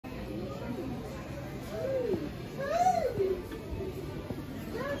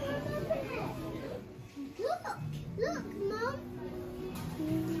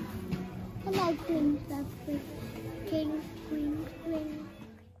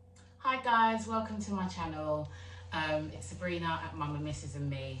guys, welcome to my channel. It's Sabrina at Mama Misses and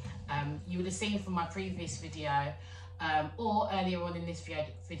Me. You would have seen from my previous video or earlier on in this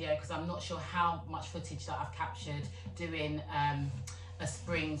video, because I'm not sure how much footage that I've captured doing a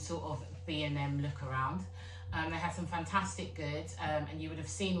spring sort of B&M look around. They had some fantastic goods and you would have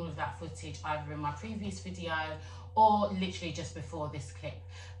seen all of that footage either in my previous video or literally just before this clip.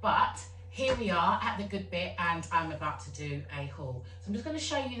 But here we are at the good bit and I'm about to do a haul. So I'm just going to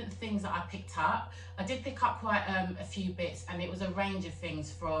show you the things that I picked up. I did pick up quite a few bits, and it was a range of things,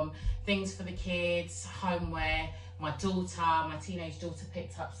 from things for the kids, homeware, my daughter, my teenage daughter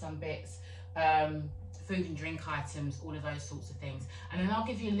picked up some bits, food and drink items, all of those sorts of things. And then I'll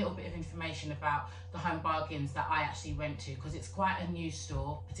give you a little bit of information about the Home Bargains that I actually went to, because it's quite a new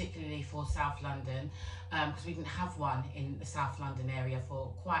store, particularly for South London, because we didn't have one in the South London area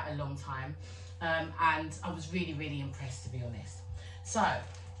for quite a long time. And I was really, really impressed, to be honest. So,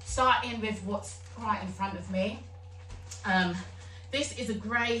 starting with what's right in front of me. This is a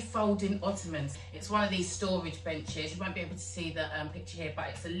grey folding ottoman. It's one of these storage benches. You won't be able to see the picture here, but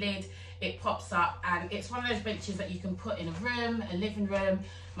it's a lid. It pops up, and it's one of those benches that you can put in a room, a living room.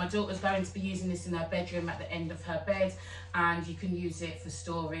 My daughter's going to be using this in her bedroom at the end of her bed, and you can use it for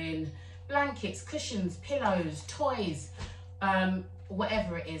storing blankets, cushions, pillows, toys,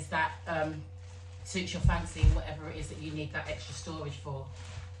 whatever it is that suits your fancy, whatever it is that you need that extra storage for.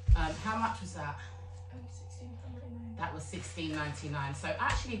 How much was that? That was £16.99, so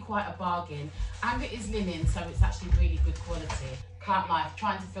actually quite a bargain, and it is linen, so it's actually really good quality. Can't lie,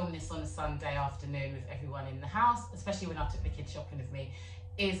 trying to film this on a Sunday afternoon with everyone in the house, especially when I took the kids shopping with me,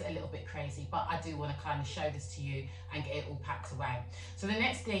 is a little bit crazy, but I do want to kind of show this to you and get it all packed away. So the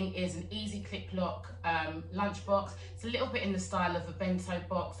next thing is an easy clip lock lunch box. It's a little bit in the style of a bento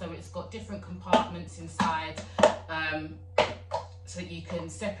box, so it's got different compartments inside, so that you can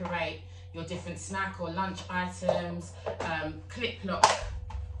separate your different snack or lunch items. Clip lock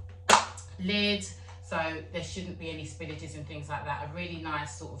lid, so there shouldn't be any spillages and things like that. A really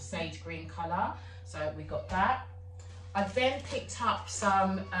nice sort of sage green colour, so we got that. I then picked up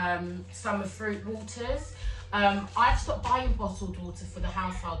some summer fruit waters. I've stopped buying bottled water for the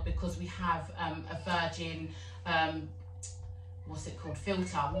household because we have a Virgin what's it called,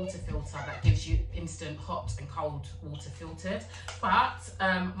 water filter that gives you instant hot and cold water filtered. But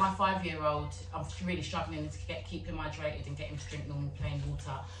my 5-year-old, I'm really struggling to keep him hydrated and get him to drink normal plain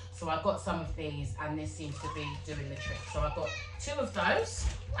water. So I got some of these, and this seems to be doing the trick. So I got 2 of those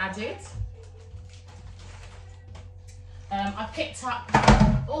added. I picked up,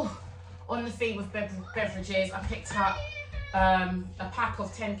 on the theme of beverages, I picked up a pack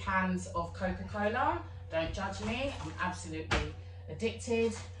of 10 cans of Coca-Cola. Don't judge me, I'm absolutely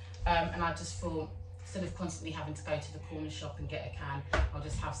addicted. And I just thought, instead of constantly having to go to the corner shop and get a can, I'll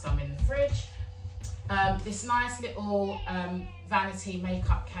just have some in the fridge. This nice little vanity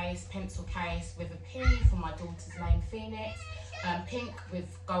makeup case, pencil case with a P for my daughter's name, Phoenix. Pink with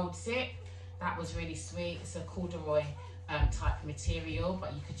gold zip. That was really sweet. It's a corduroy type material,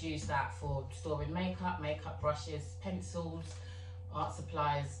 but you could use that for storing makeup brushes, pencils, art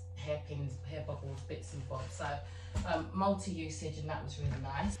supplies, hairpins, hair bubbles, bits and bobs. So multi-usage, and that was really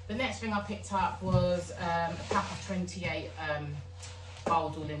nice. The next thing I picked up was a pack of 28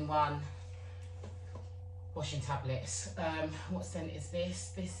 Bold all-in-one washing tablets. What scent is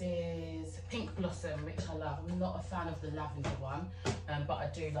this? This is Pink Blossom, which I love. I'm not a fan of the lavender one, but I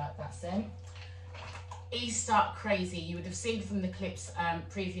do like that scent. Easter crazy. You would have seen from the clips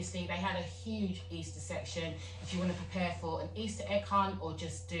previously, they had a huge Easter section. If you want to prepare for an Easter egg hunt, or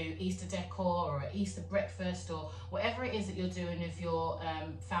just do Easter decor or an Easter breakfast, or whatever it is that you're doing with your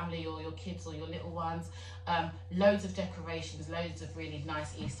family or your kids or your little ones, loads of decorations, loads of really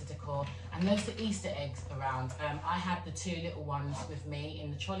nice Easter decor, and loads of Easter eggs around. I had the 2 little ones with me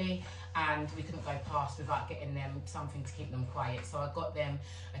in the trolley, and we couldn't go past without getting them something to keep them quiet. So I got them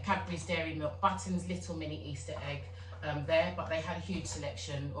a Cadbury's Dairy Milk Buttons little mini Easter egg there, but they had a huge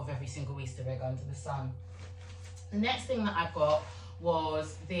selection of every single Easter egg under the sun. The next thing that I got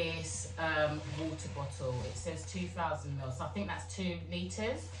was this water bottle. It says 2,000 ml, so I think that's 2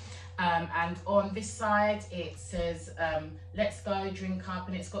 litres. And on this side it says let's go, drink up,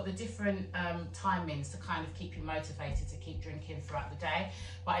 and it's got the different timings to kind of keep you motivated to keep drinking throughout the day.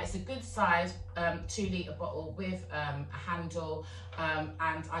 But it's a good size 2-litre bottle with a handle,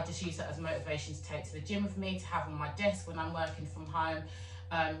 and I just use that as motivation to take to the gym with me, to have on my desk when I'm working from home.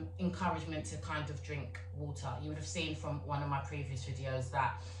 encouragement to kind of drink water. You would have seen from one of my previous videos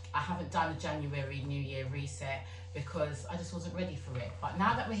that I haven't done a January New Year reset because I just wasn't ready for it. But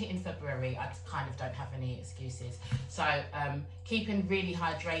now that we're hitting February, I kind of don't have any excuses. So keeping really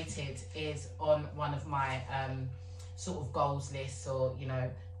hydrated is on one of my sort of goals lists, or, you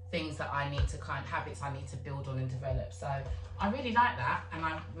know, things that I need to habits I need to build on and develop. So I really like that, and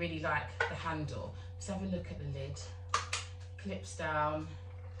I really like the handle. Let's have a look at the lid. Clips down.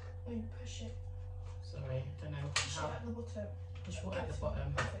 Oh, you push it. Sorry, I don't know Push how. it at the bottom. Push what at the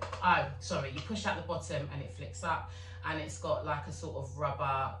bottom? Oh, sorry, you push at the bottom and it flicks up, and it's got like a sort of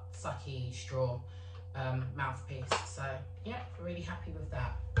rubber sucky straw mouthpiece. So yeah, really happy with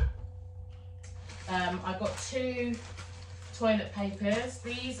that. I got 2 toilet papers.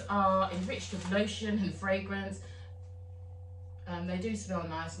 These are enriched with lotion and fragrance. They do smell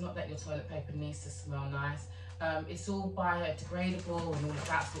nice, not that your toilet paper needs to smell nice. It's all biodegradable and all of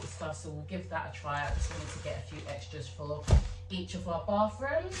that sort of stuff, so we'll give that a try. I just wanted to get a few extras for each of our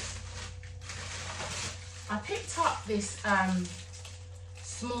bathrooms. I picked up this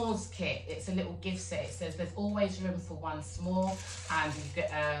s'mores kit. It's a little gift set. It says there's always room for one s'more, and you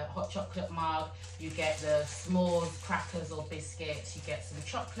get a hot chocolate mug, you get the s'mores crackers or biscuits, you get some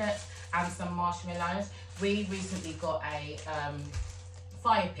chocolates and some marshmallows. We recently got a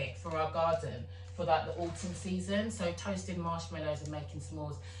fire pit for our garden for like the autumn season, so toasting marshmallows and making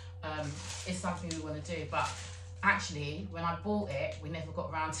s'mores is something we want to do. But actually, when I bought it, we never got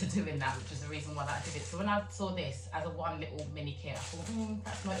around to doing that, which is the reason why I did it. So when I saw this as a one little mini kit, I thought,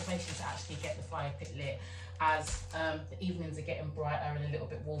 that's motivation to actually get the fire pit lit, as the evenings are getting brighter and a little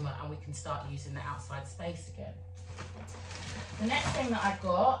bit warmer, and we can start using the outside space again. The next thing that I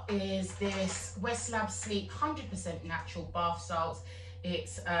got is this Westlab Sleep 100% natural bath salts.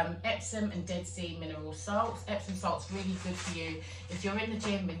 It's Epsom and Dead Sea mineral salts. Epsom salt's really good for you if you're in the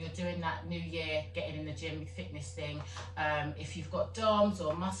gym and you're doing that New Year, getting in the gym fitness thing. If you've got DOMS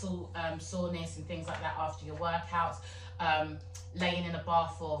or muscle soreness and things like that after your workouts, laying in a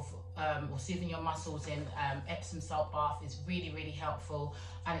bath of or soothing your muscles in Epsom salt bath is really, really helpful,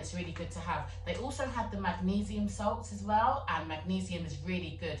 and it's really good to have. They also had the magnesium salts as well, and magnesium is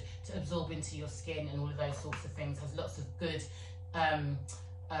really good to absorb into your skin and all of those sorts of things. Has lots of good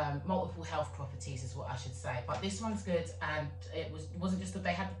multiple health properties is what I should say. But this one's good, and it wasn't just that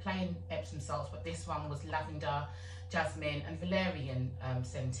they had the plain Epsom salts, but this one was lavender, jasmine and valerian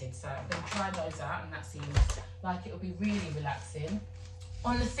scented. So I'm going to try those out, and that seems like it will be really relaxing.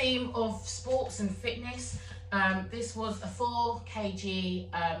 On the theme of sports and fitness, this was a 4 kg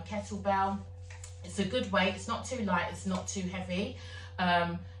kettlebell. It's a good weight, it's not too light, it's not too heavy,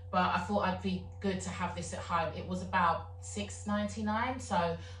 but I thought I'd be good to have this at home. It was about $6.99,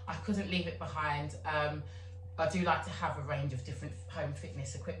 so I couldn't leave it behind. I do like to have a range of different home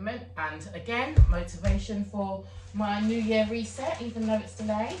fitness equipment, and again, motivation for my New Year reset, even though it's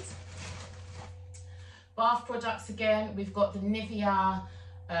delayed. Bath products again, we've got the Nivea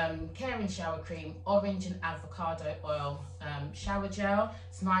Care and Shower Cream, orange and avocado oil shower gel.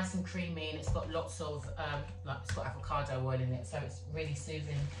 It's nice and creamy, and it's got lots of, it's got avocado oil in it, so it's really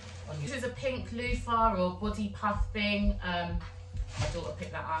soothing on you. This is a pink loofah or body puff thing. My daughter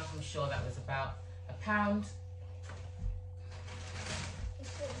picked that up, I'm sure that was about £1.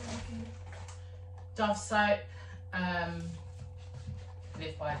 Dove soap,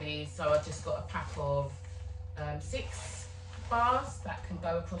 live by these, so I just got a pack of 6 bars that can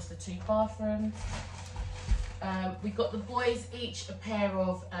go across the 2 bathrooms. We got the boys each a pair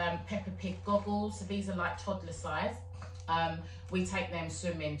of Peppa Pig goggles, so these are like toddler size. We take them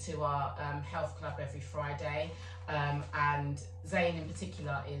swimming to our health club every Friday, and Zane in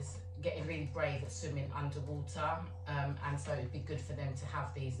particular is getting really brave at swimming underwater, and so it'd be good for them to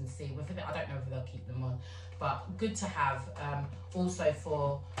have these and see whether I don't know whether they'll keep them on, but good to have, also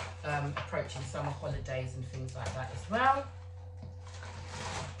for approaching summer holidays and things like that as well.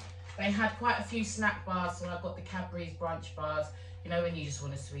 They had quite a few snack bars, so I got the Cadbury's brunch bars. You know, when you just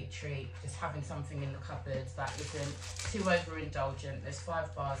want a sweet treat, just having something in the cupboards that isn't too overindulgent. There's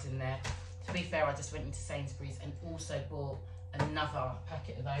 5 bars in there. To be fair, I just went into Sainsbury's and also bought another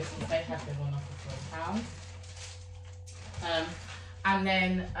packet of those because they had them on offer for £1. And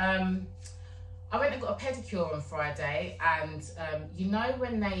then I went and got a pedicure on Friday, and you know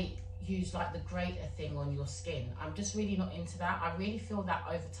when they use like the grater thing on your skin, I'm just really not into that. I really feel that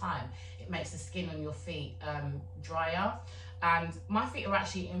over time it makes the skin on your feet drier, and my feet are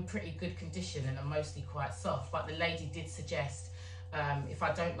actually in pretty good condition and are mostly quite soft, but the lady did suggest if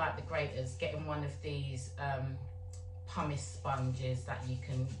I don't like the graters, getting one of these pumice sponges that you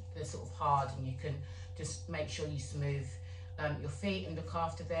can, they're sort of hard and you can just make sure you smooth your feet and look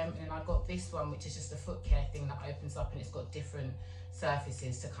after them. And I got this one, which is just a foot care thing that opens up, and it's got different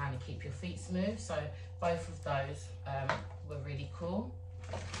surfaces to kind of keep your feet smooth. So both of those were really cool.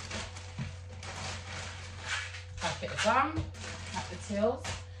 Packet of gum at the tills.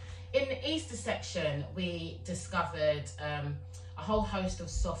 In the Easter section, we discovered a whole host of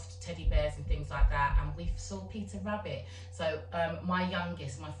soft teddy bears and things like that, and we saw Peter Rabbit. So my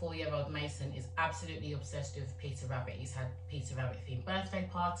youngest, my 4-year-old Mason, is absolutely obsessed with Peter Rabbit. He's had Peter Rabbit themed birthday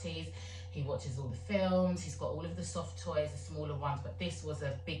parties, he watches all the films, he's got all of the soft toys, the smaller ones, but this was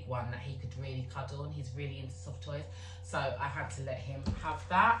a big one that he could really cuddle, and he's really into soft toys, so I had to let him have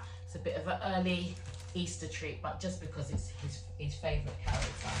that. It's a bit of an early Easter treat, but just because it's his favourite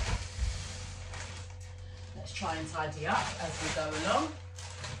character. Let's try and tidy up as we go along.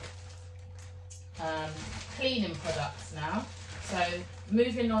 Cleaning products now. So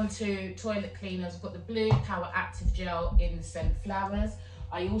moving on to toilet cleaners, we've got the Blue Power Active Gel in the scent Flowers.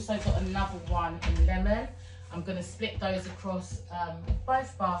 I also got another one in lemon. I'm going to split those across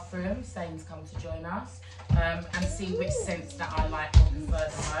both bathrooms. Zane's come to join us, and see which scents that I like or prefer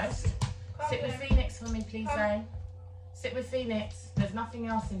the most. Sit with Phoenix for me, please, Zane. Sit with Phoenix. There's nothing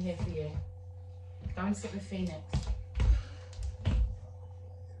else in here for you. Go and sit with Phoenix.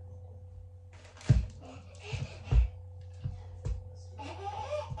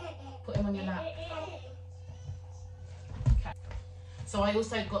 Put him on your lap. Okay. So I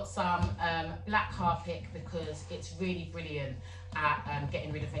also got some black Harpic because it's really brilliant at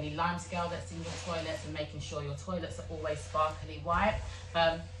getting rid of any limescale that's in your toilets and making sure your toilets are always sparkly white.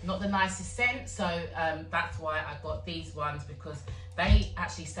 Not the nicest scent, so that's why I got these ones, because they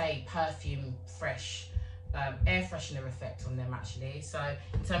actually say perfume fresh, air freshener effect on them actually. So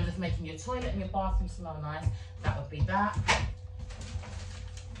in terms of making your toilet and your bathroom smell nice, that would be that.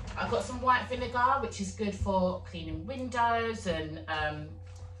 I've got some white vinegar, which is good for cleaning windows, and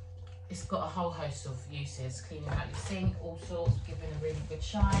it's got a whole host of uses, cleaning out your sink, all sorts, giving a really good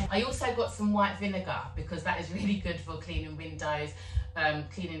shine. I also got some white vinegar because that is really good for cleaning windows,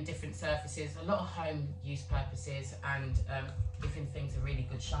 cleaning different surfaces, a lot of home use purposes, and giving things a really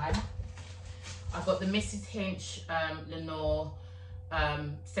good shine. I've got the Mrs. Hinch Lenore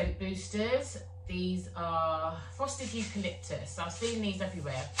scent boosters. These are frosted eucalyptus. I've seen these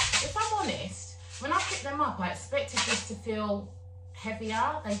everywhere. If I'm honest, when I picked them up, I expected this to feel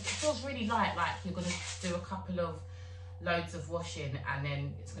heavier. It feels really light, like you're going to do a couple of loads of washing and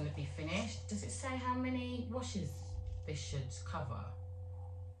then it's going to be finished. Does it say how many washes this should cover?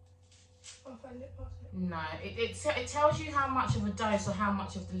 I'll find it past it. No, it tells you how much of a dose or how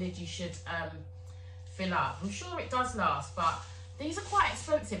much of the lid you should fill up. I'm sure it does last, but these are quite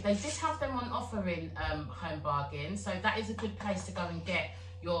expensive. They did have them on offer in Home Bargain, so that is a good place to go and get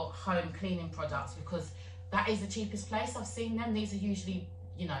your home cleaning products, because that is the cheapest place I've seen them. These are usually,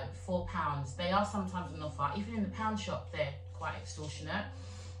 you know, £4. They are sometimes on offer. Even in the pound shop, they're quite extortionate.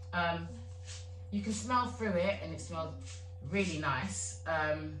 You can smell through it and it smells really nice.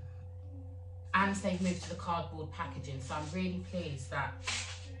 And they've moved to the cardboard packaging, so I'm really pleased that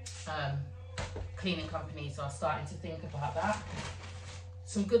cleaning companies are starting to think about that.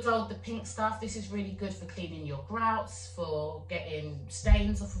 Some good old The Pink Stuff. This is really good for cleaning your grouts, for getting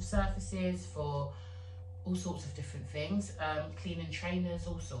stains off of surfaces, for all sorts of different things, cleaning trainers,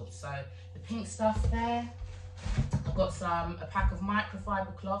 all sorts. So The Pink Stuff there. I've got a pack of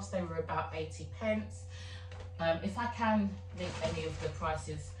microfiber cloths. They were about 80p. If I can link any of the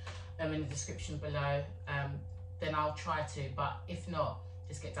prices in the description below, then I'll try to, but if not,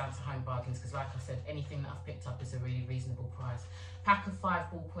 just get down to Home Bargains, because like I said, anything that I've picked up is a really reasonable price. A pack of 5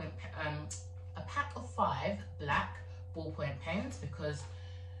 black ballpoint pens, because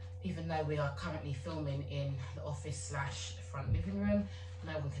even though we are currently filming in the office / front living room,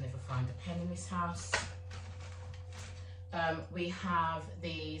 no one can ever find a pen in this house. We have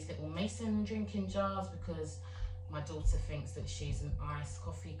these little Mason drinking jars, because my daughter thinks that she's an iced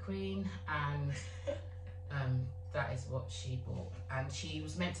coffee queen, and that is what she bought. And she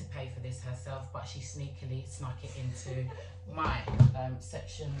was meant to pay for this herself, but she sneakily snuck it into my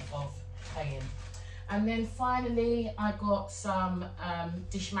section of paying. And then finally, I got some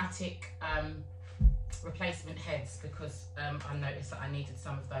Dishmatic replacement heads, because I noticed that I needed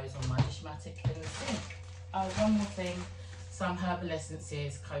some of those on my Dishmatic in the sink. Oh, one more thing, some Herbal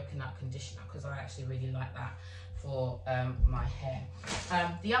Essences coconut conditioner, because I actually really like that for my hair.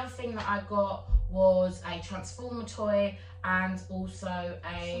 The other thing that I got was a Transformer toy and also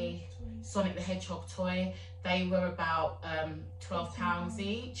a Sonic the Hedgehog toy. They were about £12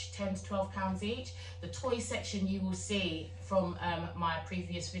 each, 10 to £12 each. The toy section you will see from my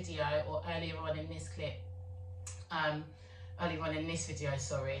previous video or earlier on in this clip earlier on in this video,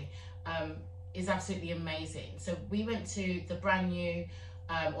 sorry, is absolutely amazing. So we went to the brand new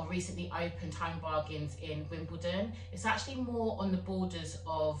or recently opened Home Bargains in Wimbledon. It's actually more on the borders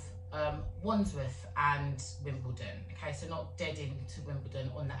of Wandsworth and Wimbledon, okay, so not dead into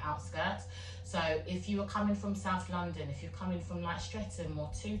Wimbledon, on the outskirts. So if you are coming from South London, if you're coming from like Streatham or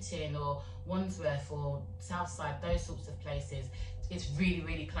Tooting or Wandsworth or Southside, those sorts of places, it's really,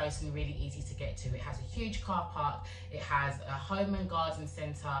 really close and really easy to get to. It has a huge car park, it has a home and garden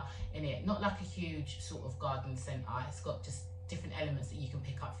centre in it, not like a huge sort of garden centre, it's got just different elements that you can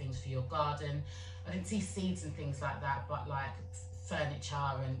pick up things for your garden. I didn't see seeds and things like that, but like furniture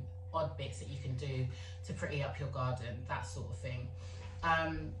and odd bits that you can do to pretty up your garden, that sort of thing.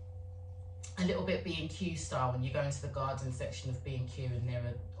 A little bit B&Q style when you go into the garden section of B&Q, and there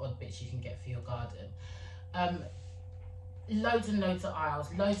are odd bits you can get for your garden. Loads and loads of aisles,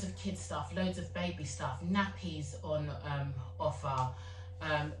 loads of kids stuff, loads of baby stuff, nappies on offer,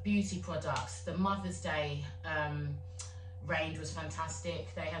 beauty products. The Mother's Day range was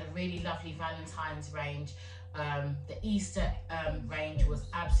fantastic. They had a really lovely Valentine's range. The Easter range was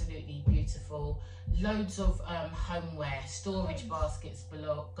absolutely beautiful. Loads of homeware, storage baskets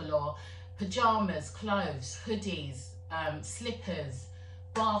galore, pyjamas, clothes, hoodies, slippers,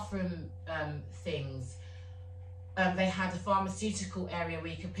 bathroom things. They had a pharmaceutical area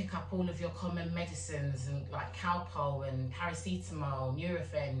where you could pick up all of your common medicines, and like Calpol and paracetamol,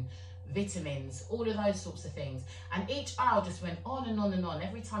 Nurofen, vitamins, all of those sorts of things. And each aisle just went on and on and on.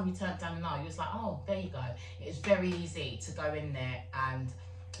 Every time you turned down an aisle, you was like, oh, there you go. It's very easy to go in there and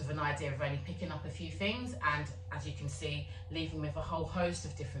with an idea of only picking up a few things, and as you can see, leaving with a whole host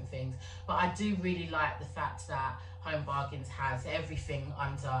of different things. But I do really like the fact that Home Bargains has everything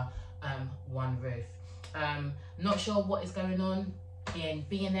under one roof. Not sure what is going on in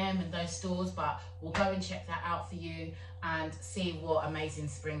B&M and those stores, but we'll go and check that out for you and see what amazing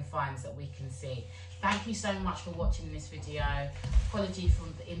spring finds that we can see. Thank you so much for watching this video. Apology for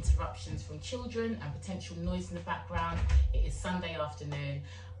the interruptions from children and potential noise in the background. It is Sunday afternoon.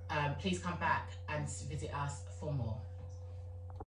 Please come back and visit us for more.